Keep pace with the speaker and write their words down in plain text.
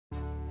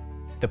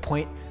The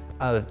point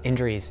of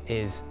injuries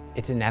is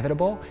it's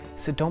inevitable,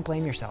 so don't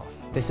blame yourself.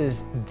 This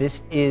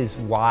is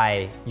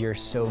why you're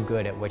so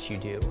good at what you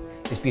do,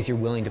 is because you're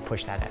willing to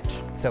push that edge.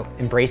 So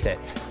embrace it.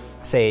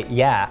 Say,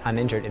 yeah, I'm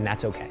injured, and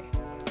that's okay.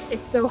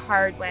 It's so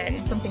hard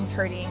when something's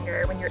hurting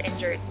or when you're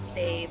injured to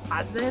stay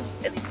positive,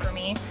 at least for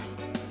me.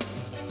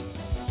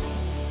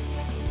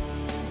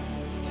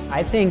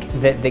 I think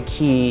that the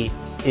key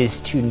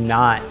is to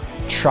not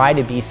try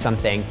to be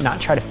something,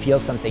 not try to feel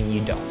something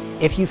you don't.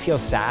 If you feel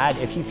sad,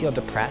 if you feel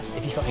depressed,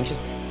 if you feel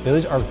anxious,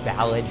 those are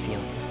valid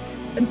feelings.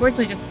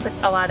 Unfortunately, it just puts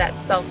a lot of that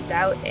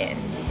self-doubt in,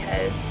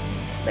 because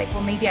it's like,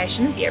 well, maybe I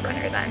shouldn't be a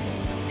runner then,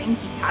 because this thing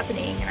keeps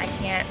happening and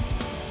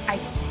I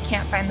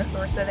can't find the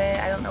source of it.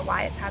 I don't know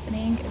why it's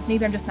happening.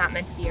 Maybe I'm just not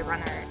meant to be a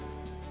runner.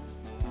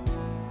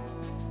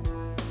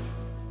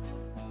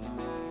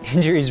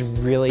 Injuries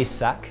really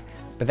suck,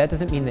 but that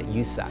doesn't mean that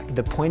you suck.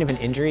 The point of an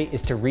injury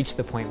is to reach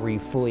the point where you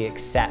fully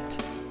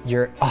accept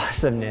your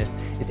awesomeness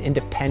is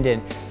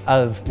independent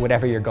of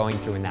whatever you're going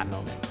through in that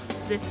moment.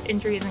 This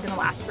injury isn't going to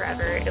last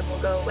forever. It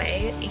will go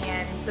away,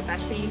 and the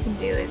best thing you can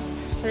do is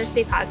try to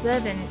stay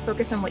positive and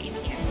focus on what you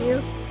can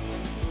do.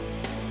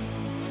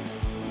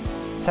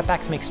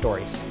 Setbacks make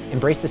stories.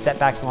 Embrace the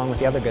setbacks along with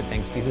the other good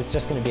things, because it's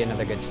just going to be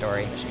another good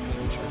story.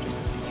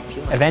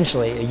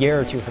 Eventually, a year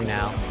or two from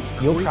now,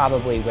 you'll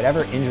probably,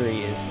 whatever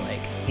injury is like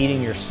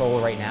eating your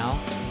soul right now,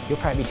 you'll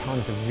probably be telling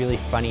us a really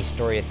funny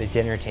story at the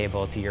dinner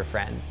table to your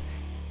friends.